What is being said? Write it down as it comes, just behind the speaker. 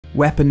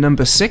Weapon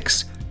number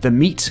 6, the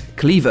Meat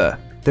Cleaver.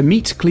 The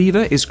Meat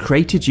Cleaver is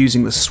created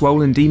using the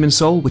Swollen Demon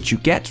Soul which you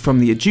get from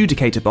the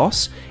Adjudicator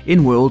boss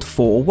in World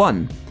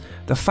 4.1.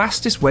 The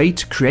fastest way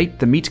to create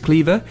the Meat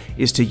Cleaver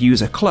is to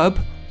use a club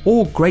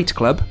or Great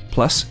Club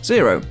plus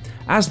 0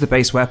 as the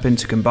base weapon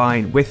to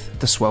combine with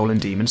the Swollen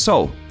Demon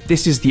Soul.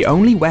 This is the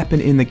only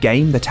weapon in the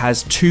game that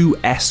has 2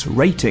 S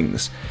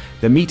ratings.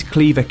 The Meat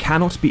Cleaver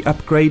cannot be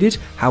upgraded,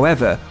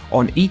 however,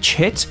 on each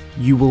hit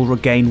you will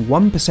regain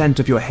 1%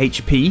 of your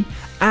HP,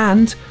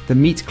 and the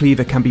Meat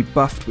Cleaver can be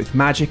buffed with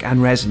magic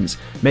and resins,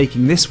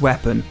 making this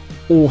weapon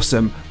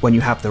awesome when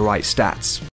you have the right stats.